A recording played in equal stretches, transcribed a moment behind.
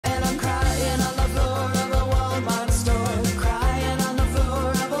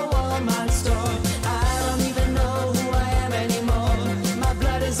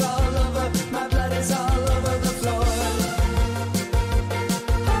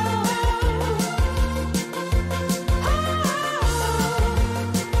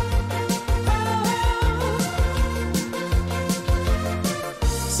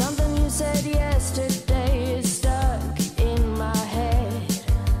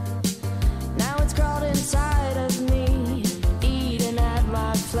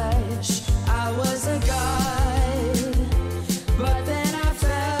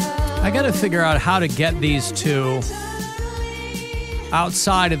got to figure out how to get these two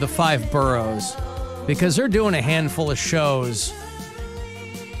outside of the 5 boroughs because they're doing a handful of shows.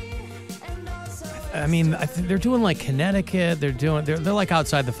 I mean, they're doing like Connecticut. They're like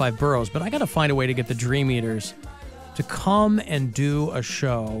outside the 5 boroughs, but I got to find a way to get the Dream Eaters to come and do a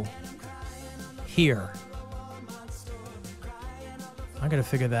show here. I got to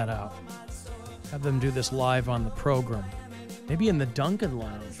figure that out. Have them do this live on the program. Maybe in the Duncan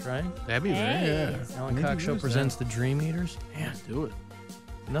Lounge, right? That'd be yeah. Alan Cox Show presents the Dream Eaters. Yeah, do it.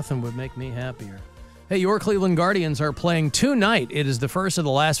 Nothing would make me happier. Hey, your Cleveland Guardians are playing tonight. It is the first of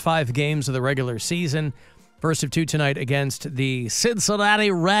the last 5 games of the regular season. First of 2 tonight against the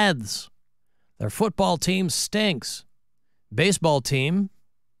Cincinnati Reds. Their football team stinks. Baseball team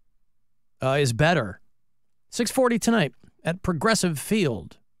is better. 6:40 tonight at Progressive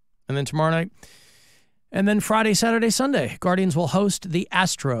Field. And then tomorrow night. And then Friday, Saturday, Sunday, Guardians will host the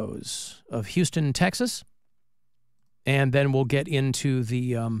Astros of Houston, Texas. And then we'll get into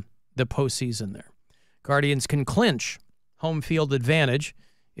the postseason there. Guardians can clinch home field advantage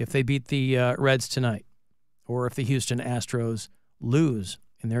if they beat the Reds tonight or if the Houston Astros lose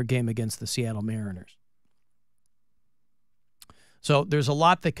in their game against the Seattle Mariners. So there's a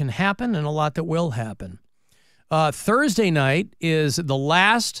lot that can happen and a lot that will happen. Thursday night is the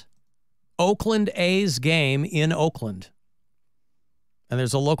last Oakland A's game in Oakland. And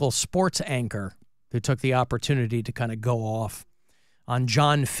there's a local sports anchor who took the opportunity to kind of go off on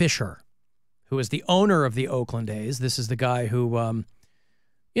John Fisher, who is the owner of the Oakland A's. This is the guy who,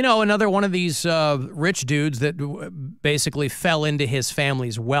 another one of these rich dudes that basically fell into his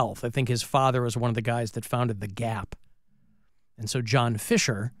family's wealth. I think his father was one of the guys that founded the Gap. And so John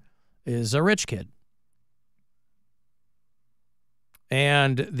Fisher is a rich kid.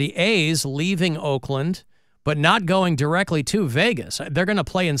 And the A's leaving Oakland, but not going directly to Vegas. They're going to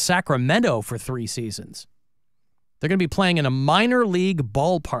play in Sacramento for 3 seasons. They're going to be playing in a minor league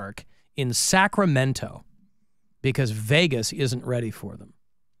ballpark in Sacramento because Vegas isn't ready for them.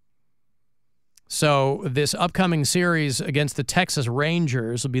 So this upcoming series against the Texas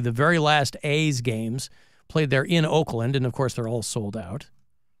Rangers will be the very last A's games played there in Oakland, and of course they're all sold out.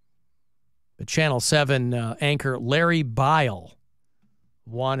 But Channel 7 anchor Larry Bile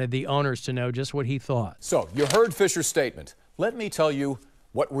wanted the owners to know just what he thought. So you heard Fisher's statement. Let me tell you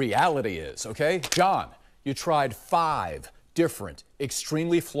what reality is, okay? John, you tried 5 different,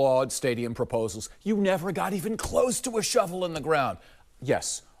 extremely flawed stadium proposals. You never got even close to a shovel in the ground.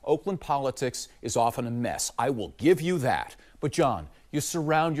 Yes, Oakland politics is often a mess. I will give you that. But John, you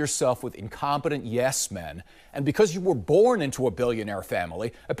surround yourself with incompetent yes men, and because you were born into a billionaire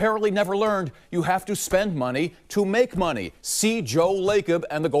family, apparently never learned you have to spend money to make money. See Joe Lacob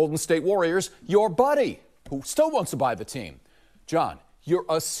and the Golden State Warriors, your buddy, who still wants to buy the team. John, you're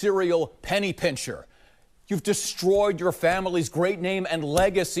a serial penny pincher. You've destroyed your family's great name and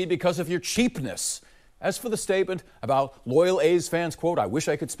legacy because of your cheapness. As for the statement about loyal A's fans, quote, I wish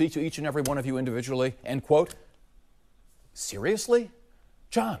I could speak to each and every one of you individually, end quote. Seriously?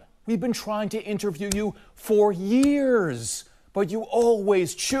 John, we've been trying to interview you for years, but you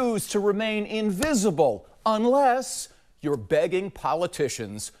always choose to remain invisible unless you're begging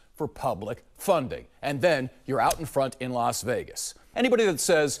politicians for public funding. And then you're out in front in Las Vegas. Anybody that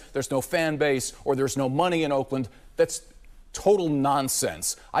says there's no fan base or there's no money in Oakland, that's total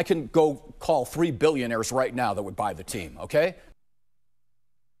nonsense. I can go call 3 billionaires right now that would buy the team, okay?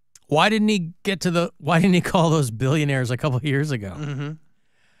 Why didn't he call those billionaires a couple of years ago? Mm-hmm.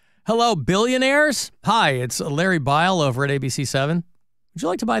 Hello, billionaires. Hi, it's Larry Bile over at ABC 7. Would you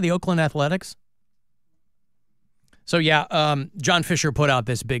like to buy the Oakland Athletics? So, yeah, John Fisher put out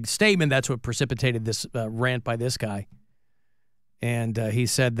this big statement. That's what precipitated this rant by this guy. And he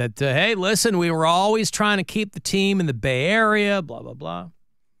said that, hey, listen, we were always trying to keep the team in the Bay Area, blah, blah, blah.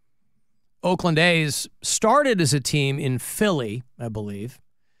 Oakland A's started as a team in Philly, I believe,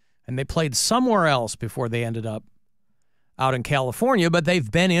 and they played somewhere else before they ended up out in California, but they've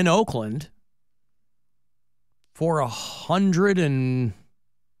been in Oakland for 100 and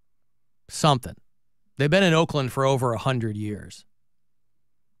something. They've been in Oakland for over 100 years.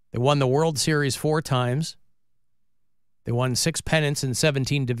 They won the World Series 4 times. They won 6 pennants and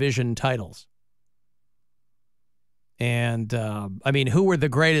 17 division titles. And, who were the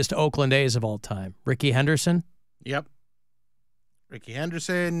greatest Oakland A's of all time? Rickey Henderson? Yep. Rickey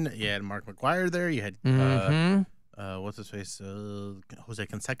Henderson. You had Mark McGwire there. You had, what's his face? Jose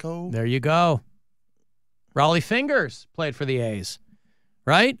Canseco. There you go. Raleigh Fingers played for the A's,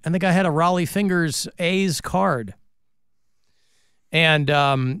 right? I think I had a Raleigh Fingers A's card. And,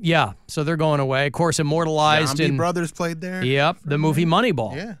 so they're going away. Of course, immortalized Zombie in... Brothers played there. Yep, the movie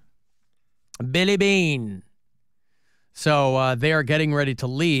Moneyball. Yeah. Billy Bean. So they are getting ready to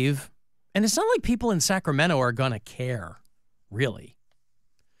leave. And it's not like people in Sacramento are going to care, really.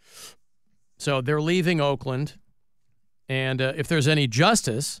 So they're leaving Oakland. And if there's any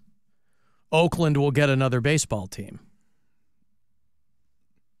justice, Oakland will get another baseball team.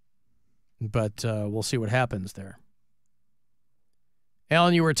 But we'll see what happens there.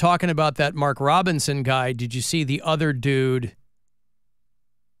 Alan, you were talking about that Mark Robinson guy. Did you see the other dude?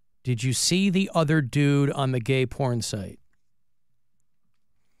 Did you see the other dude on the gay porn site?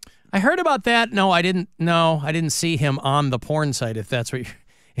 I heard about that. No, I didn't. No, I didn't see him on the porn site. If that's what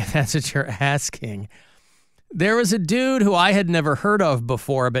you're asking, there was a dude who I had never heard of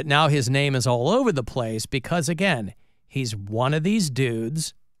before, but now his name is all over the place because, again, he's one of these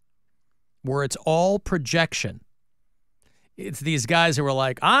dudes where it's all projection. It's these guys who were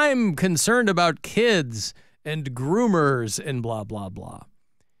like, I'm concerned about kids and groomers and blah, blah, blah.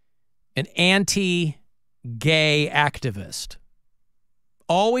 An anti-gay activist.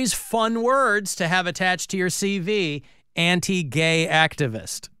 Always fun words to have attached to your CV, anti-gay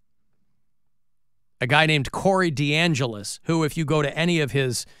activist. A guy named Corey DeAngelis, who if you go to any of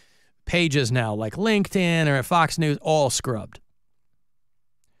his pages now, like LinkedIn or Fox News, all scrubbed.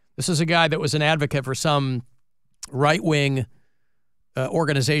 This is a guy that was an advocate for some right-wing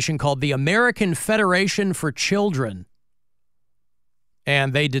organization called the American Federation for Children.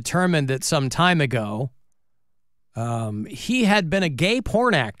 And they determined that some time ago, he had been a gay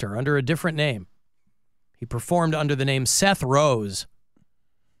porn actor under a different name. He performed under the name Seth Rose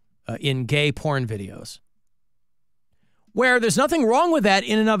in gay porn videos. Where there's nothing wrong with that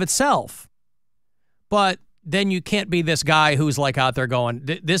in and of itself. But then you can't be this guy who's like out there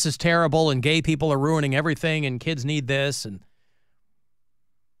going, this is terrible and gay people are ruining everything and kids need this. And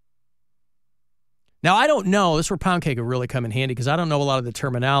now, I don't know. This is where Pound Cake would really come in handy because I don't know a lot of the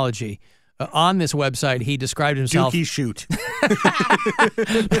terminology. On this website, he described himself... Dookie shoot.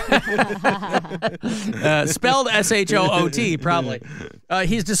 Spelled S-H-O-O-T, probably.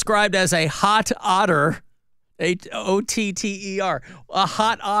 He's described as a hot otter, O-T-T-E-R, a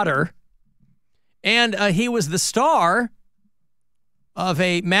hot otter. And he was the star of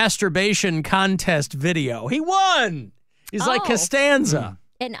a masturbation contest video. He won! He's like Costanza.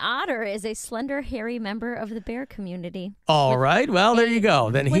 An otter is a slender, hairy member of the bear community. All right. Well, there you go.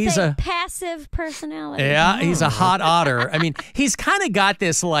 Then he's a passive personality. Yeah, he's a hot otter. I mean, he's kind of got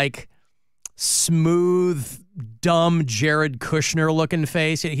this like smooth, dumb Jared Kushner looking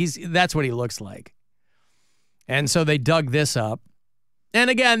face. That's what he looks like. And so they dug this up.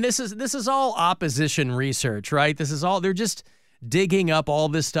 And again, this is all opposition research, right? They're just digging up all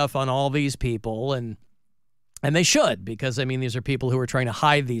this stuff on all these people and they should, because, I mean, these are people who are trying to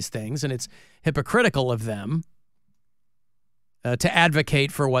hide these things, and it's hypocritical of them to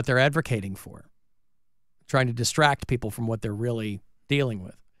advocate for what they're advocating for, trying to distract people from what they're really dealing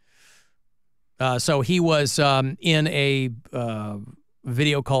with. So he was in a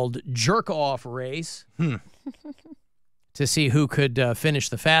video called Jerk Off Race to see who could finish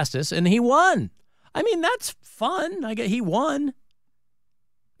the fastest, and he won. I mean, that's fun. He won.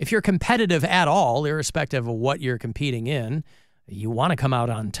 If you're competitive at all, irrespective of what you're competing in, you want to come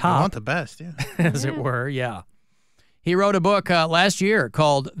out on top. You want the best, yeah. As it were, yeah. He wrote a book last year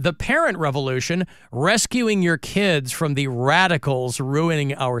called The Parent Revolution, Rescuing Your Kids from the Radicals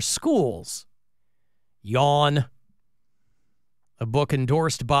Ruining Our Schools. Yawn. A book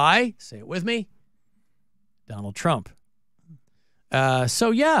endorsed by, say it with me, Donald Trump.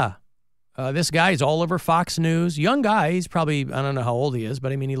 So, yeah. This guy is all over Fox News. Young guy. He's probably, I don't know how old he is,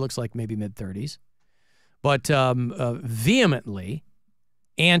 but I mean, he looks like maybe mid-30s. But vehemently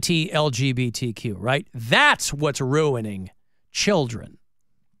anti-LGBTQ, right? That's what's ruining children.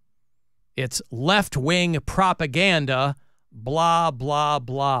 It's left-wing propaganda, blah, blah,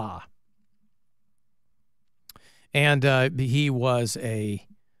 blah. And he was a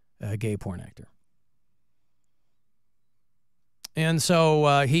gay porn actor. And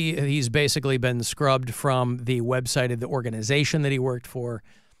so he's basically been scrubbed from the website of the organization that he worked for,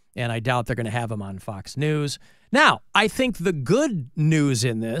 and I doubt they're going to have him on Fox News. Now, I think the good news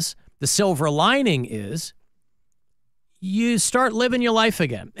in this, the silver lining is you start living your life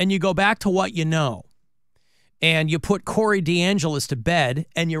again, and you go back to what you know, and you put Corey DeAngelis to bed,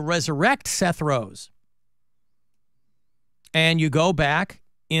 and you resurrect Seth Rose, and you go back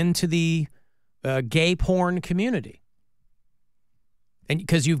into the gay porn community. And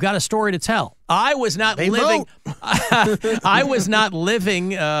because you've got a story to tell. I was not living I was not living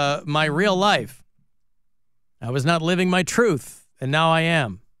my real life. I was not living my truth, and now I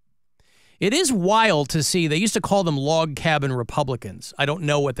am. It is wild to see. They used to call them log cabin Republicans. I don't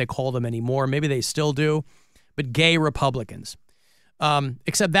know what they call them anymore. Maybe they still do, but gay Republicans.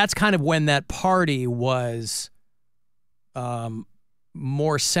 Except that's kind of when that party was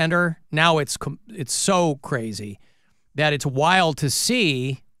more center. Now it's so crazy that it's wild to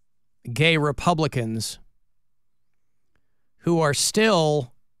see gay Republicans who are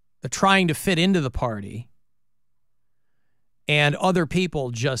still trying to fit into the party and other people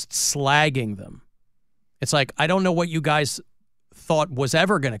just slagging them. It's like, I don't know what you guys thought was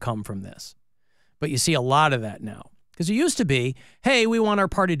ever going to come from this, but you see a lot of that now. Because it used to be, hey, we want our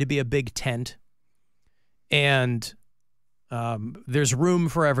party to be a big tent and there's room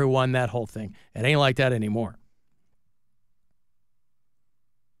for everyone, that whole thing. It ain't like that anymore.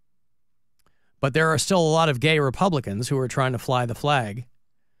 But there are still a lot of gay Republicans who are trying to fly the flag,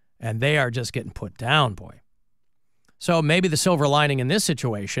 and they are just getting put down, boy. So maybe the silver lining in this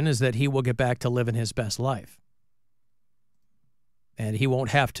situation is that he will get back to living his best life. And he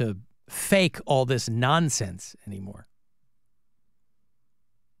won't have to fake all this nonsense anymore.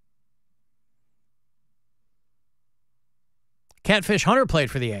 Catfish Hunter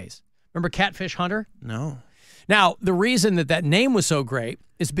played for the A's. Remember Catfish Hunter? No. Now, the reason that name was so great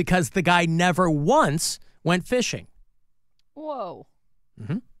is because the guy never once went fishing. Whoa.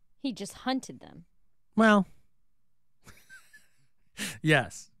 Mm-hmm. He just hunted them. Well,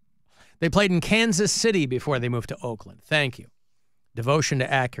 yes. They played in Kansas City before they moved to Oakland. Thank you. Devotion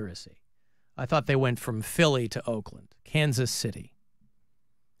to accuracy. I thought they went from Philly to Oakland. Kansas City.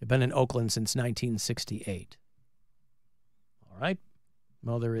 They've been in Oakland since 1968. All right.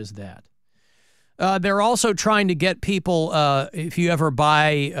 Well, there is that. They're also trying to get people, if you ever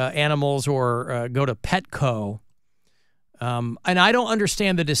buy animals or go to Petco, and I don't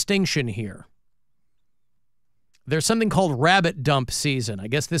understand the distinction here. There's something called rabbit dump season. I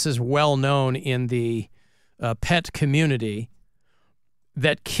guess this is well known in the pet community,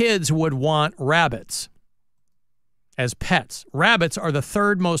 that kids would want rabbits as pets. Rabbits are the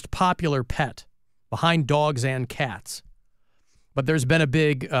third most popular pet behind dogs and cats. But there's been a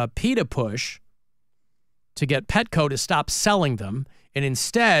big PETA push to get Petco to stop selling them and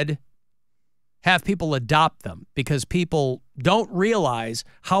instead have people adopt them, because people don't realize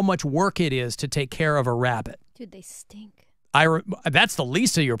how much work it is to take care of a rabbit. Dude, they stink. That's the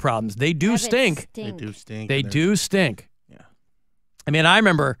least of your problems. They do Rabbits stink. They do stink. They do stink. Yeah. I mean, I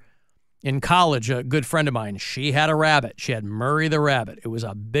remember in college, a good friend of mine, she had a rabbit. She had Murray the rabbit. It was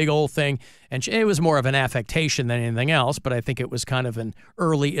a big old thing, and it was more of an affectation than anything else, but I think it was kind of an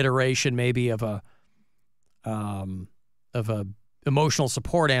early iteration maybe of a emotional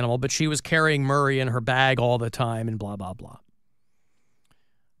support animal, but she was carrying Murray in her bag all the time and blah, blah, blah.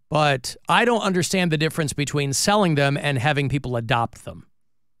 But I don't understand the difference between selling them and having people adopt them.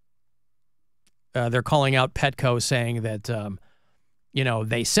 They're calling out Petco saying that,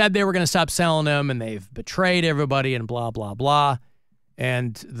 they said they were going to stop selling them and they've betrayed everybody and blah, blah, blah.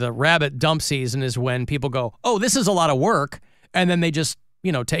 And the rabbit dump season is when people go, oh, this is a lot of work. And then they just,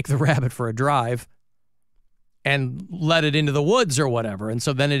 take the rabbit for a drive and let it into the woods or whatever. And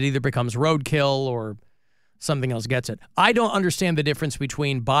so then it either becomes roadkill or something else gets it. I don't understand the difference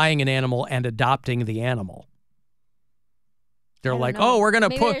between buying an animal and adopting the animal. They're like, know. oh, we're going to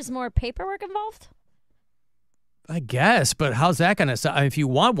Maybe put... there's more paperwork involved? I guess, but how's that going to... If you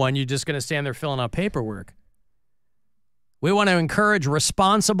want one, you're just going to stand there filling out paperwork. We want to encourage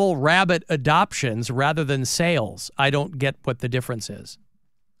responsible rabbit adoptions rather than sales. I don't get what the difference is.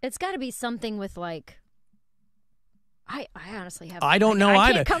 It's got to be something with I honestly have. I don't know either.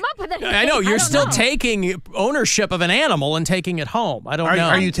 I can't come up with anything. I know you're still know. taking ownership of an animal and taking it home. I don't know.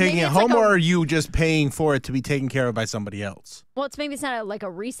 Are you taking Maybe it it's home, like or are you just paying for it to be taken care of by somebody else? Well, maybe it's not like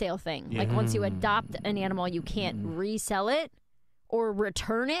a resale thing. Yeah. Like once you adopt an animal, you can't resell it or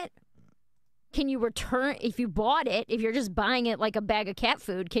return it. Can you return if you bought it? If you're just buying it like a bag of cat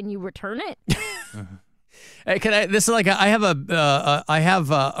food, can you return it? Hey, can I? This is like I have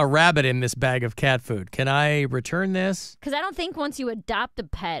a rabbit in this bag of cat food. Can I return this? Because I don't think once you adopt a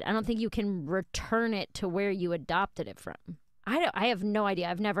pet, I don't think you can return it to where you adopted it from. I have no idea.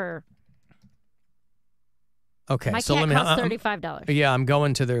 I've never. Okay, My so cat let me. costs $35. Yeah, I'm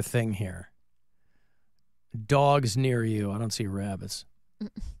going to their thing here. Dogs near you. I don't see rabbits.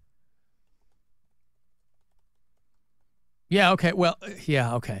 Yeah. Okay. Well.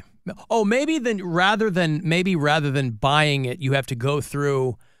 Yeah. Okay. Oh, maybe rather than buying it, you have to go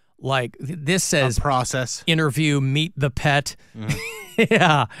through like this says A process. Interview, meet the pet. Mm-hmm.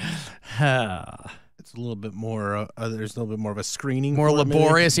 Yeah. It's a little bit more. There's a little bit more of a screening. More for it, maybe?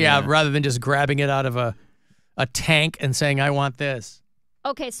 laborious. Yeah. Rather than just grabbing it out of a tank and saying, I want this.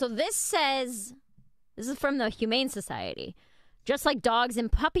 Okay, so this is from the Humane Society. Just like dogs in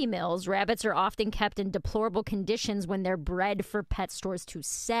puppy mills, rabbits are often kept in deplorable conditions when they're bred for pet stores to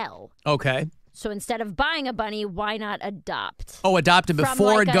sell. Okay. So instead of buying a bunny, why not adopt? Oh, adopt it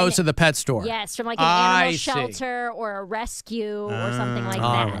before it goes to the pet store. Yes, from like an animal shelter or a rescue or something like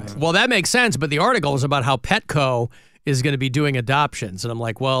that. Right. Well, that makes sense, but the article is about how Petco is going to be doing adoptions. And I'm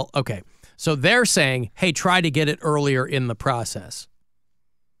like, well, okay. So they're saying, hey, try to get it earlier in the process.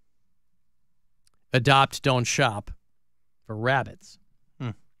 Adopt, don't shop. For rabbits.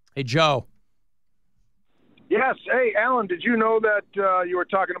 Hey, Joe. Yes. Hey, Alan, did you know that you were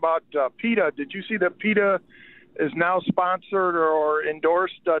talking about PETA? Did you see that PETA is now sponsored or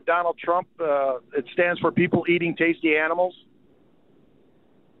endorsed Donald Trump? It stands for People Eating Tasty Animals.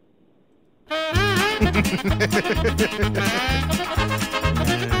 All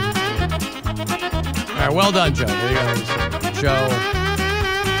right, well done, Joe. There you go. Joe.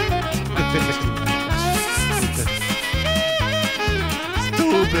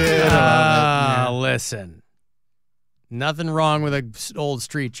 Listen. Nothing wrong with an old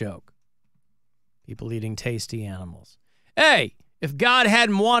street joke. People eating tasty animals. Hey, if God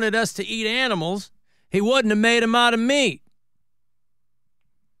hadn't wanted us to eat animals, he wouldn't have made them out of meat.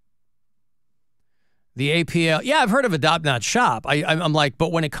 The APL. Yeah, I've heard of adopt, not shop. I'm like,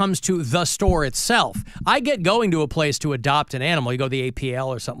 but when it comes to the store itself, I get going to a place to adopt an animal. You go to the APL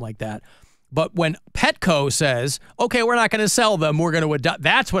or something like that. But when Petco says, okay, we're not going to sell them, we're going to adopt,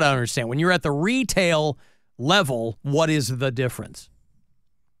 that's what I understand. When you're at the retail level, what is the difference?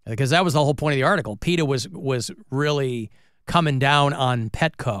 Because that was the whole point of the article. PETA was really coming down on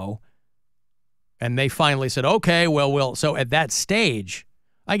Petco, and they finally said, okay, well, so at that stage,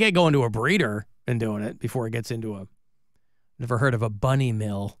 I get going to a breeder and doing it before it gets into never heard of a bunny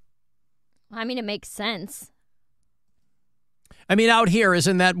mill. I mean, it makes sense. I mean, out here,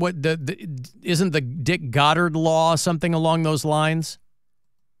 isn't that what isn't the Dick Goddard law something along those lines?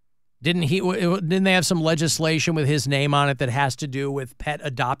 Didn't they have some legislation with his name on it that has to do with pet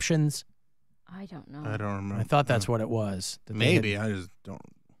adoptions? I don't know. I don't remember. I thought that's what it was. Maybe. I just don't.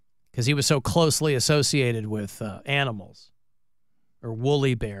 Because he was so closely associated with animals. Or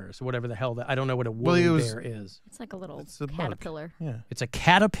woolly bears, whatever the hell that. I don't know what a woolly bear is. It's like a little caterpillar. Yeah. It's a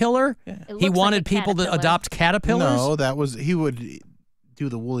caterpillar? Yeah. He wanted people to adopt caterpillars? No, he would do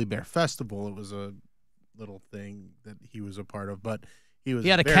the Woolly Bear Festival. It was a little thing that he was a part of, but he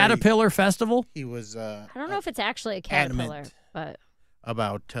had a caterpillar festival? He was I don't know if it's actually a caterpillar, but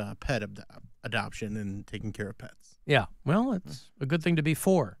about pet adoption and taking care of pets. Yeah. Well, it's a good thing to be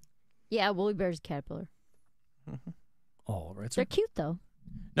for. Yeah, woolly bear's caterpillar. Mm-hmm. Oh, right. They're cute, though.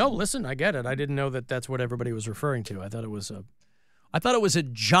 No, listen, I get it. I didn't know that that's what everybody was referring to. I thought it was a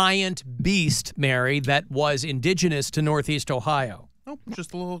giant beast, Mary, that was indigenous to Northeast Ohio. Nope,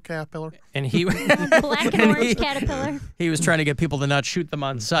 just a little caterpillar. And he black and orange caterpillar. He was trying to get people to not shoot them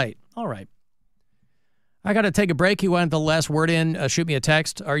on sight. All right. I got to take a break. You wanted the last word in. Shoot me a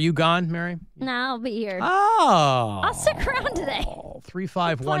text. Are you gone, Mary? No, I'll be here. Oh. I'll stick around today.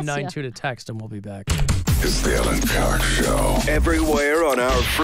 35192 to text, and we'll be back. It's the Alan Cox Show. Everywhere on our